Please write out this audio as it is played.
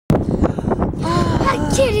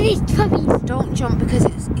I'm killing these puppies. Don't jump because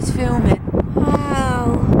it's filming.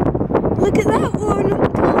 Wow. Look at that one.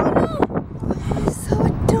 It's so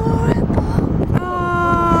adorable.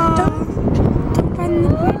 Oh. Don't bend the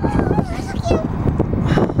bridge.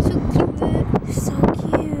 So cute. So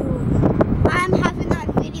cute. I'm having that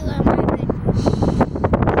video on my bed.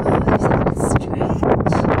 Oh, is that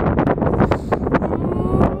strange?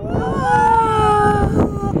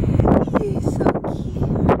 Oh, he's so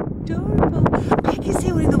cute. Adorable. I can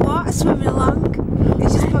see one in the water swimming along.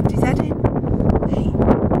 He's just popped his head in. Hey,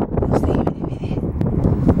 I'll see you in a minute.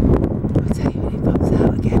 I'll tell you when he pops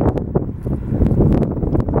out again.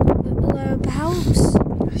 Whereabouts?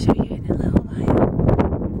 I'll show you in a little while.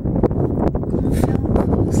 Come and film.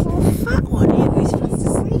 This little fat one here who's fast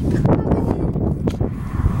asleep.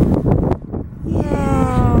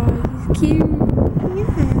 Yeah. He's cute.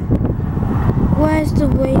 Yeah. Where's the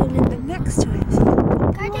whale in the... And next to it.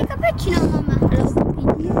 Can I take a picture now, Mama?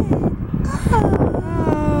 Yeah.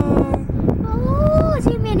 Oh,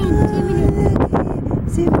 zoom in. Zoom in a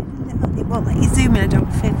little. It won't let you zoom in, I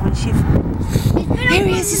don't think, once you've... Here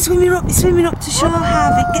he is, he's swimming up to shore,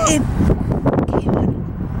 Harvey. Get him. Get him on.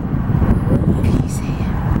 Can you see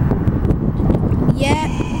him? Yeah.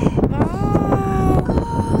 Oh,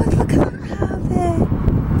 look at that, Harvey.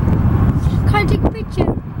 Can I take a picture?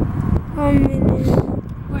 1 minute.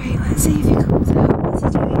 Wait, let's see if he comes out. What's he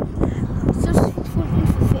doing? It's just falling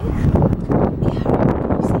for fish. Yeah,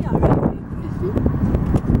 you see alright?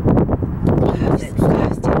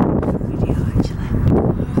 That's the video, actually.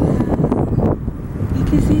 You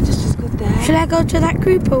can see just as good there. Should I go to that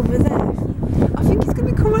group over there? I think he's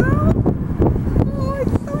going to come out. Oh,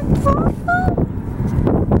 it's so adorable.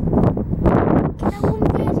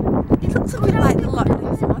 He looks a bit like the Loch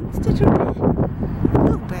Ness Monster, doesn't he? A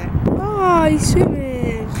little bit. Oh, he's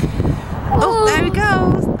swimming. Oh, there he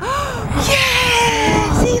goes.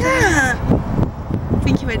 Yeah! See that? I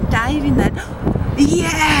think he went diving then.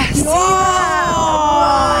 Yes! See that?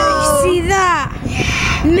 You see that?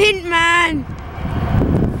 Yeah! Mint man.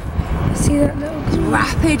 See that little girl?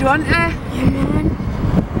 Rapid, wasn't it? Yeah, man.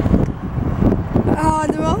 Oh,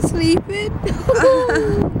 they're all sleeping.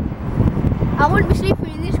 I wouldn't be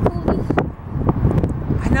sleeping in this cold.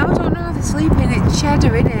 I know, I don't know if they're sleeping. It's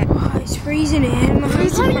cheddar, isn't it? Oh, it's freezing here. Man.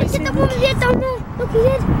 Freezing. Oh, look at the one with the head down there. Look, his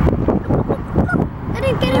head. Look. I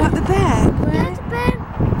didn't get him. What, the bear? Yeah, it's a bear.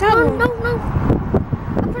 That one? No.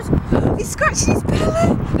 He's scratching his belly.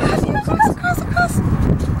 Across.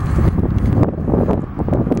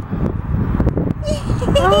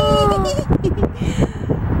 Oh. You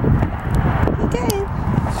get him?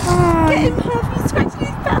 Oh. Get him, Harvey, scratching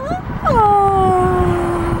his belly. Oh.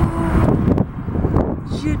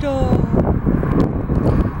 Judo.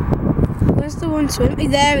 Where's the one swimming?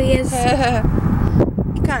 There he is.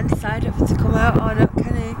 You can't decide whether to come out or not,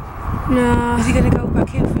 can he? No. Is he going to go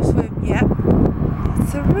back in for a swim? Yep.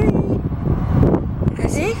 3.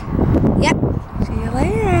 Ready? Yep. See you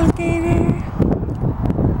later, alligator.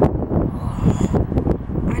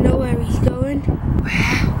 I know where he's going.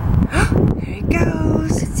 Where? There he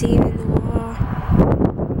goes. I can see him in the water.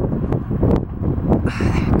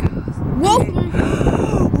 There it goes. Whoa!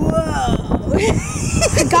 Whoa!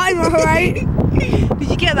 I got him alright. Did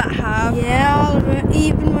you get that, Harv? Yeah, all of it.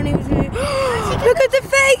 Even when he was moving. Look at the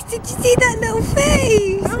face! Did you see that little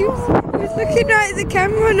face? He was looking right at the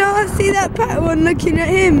camera. No, I see that fat one looking at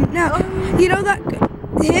him. No, you know that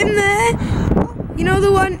him there. You know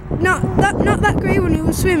the one, not that grey one who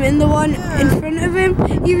was swimming. The one in front of him.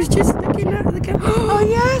 He was just looking at the camera. Oh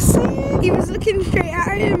yeah, I see it. He was looking straight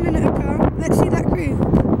at him a minute ago. Let's see that group.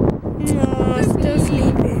 No, still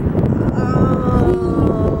sleeping.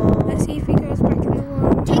 Oh. Let's see if he goes back in the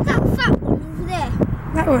water. Take that fat one over there.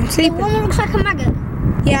 That one, The sleeping. one that looks like a maggot.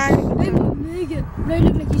 Yeah. Maggot. They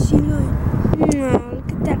look like a sea lion. No,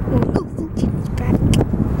 look at that one. Oh, he's back.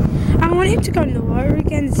 I want him to go in the water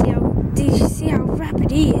again and see how. Did you see how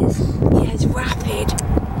rapid he is? Yeah, it's rapid.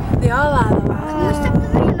 They all are though. Can you stop the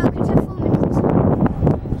video now? Because it's 4 minutes.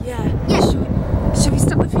 Yeah. Yes. Should we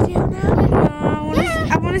stop the video now? No,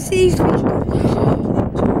 I want to see his feet.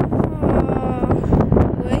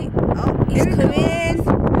 Wait. Oh, He's here he coming. comes.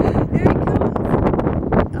 Here he comes.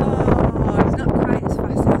 Oh, he's not quite as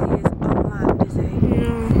fast as he is on land, is he?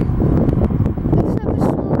 No.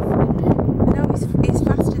 No, he's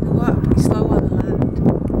fast in the water, but he's slow on the land.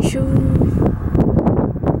 Sure.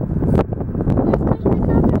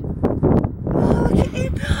 Oh, look at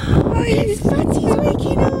him. Oh, he's fat. He's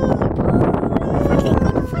waking up.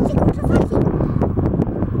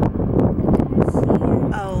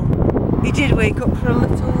 Oh, he did wake up for a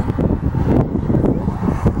little.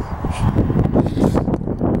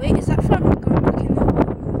 Wait, is that fat one going back in the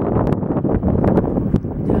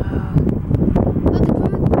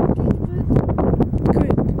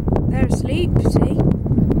sheep, see?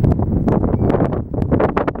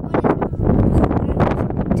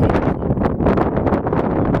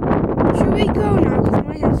 Should we go now? Because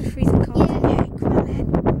my hands are free.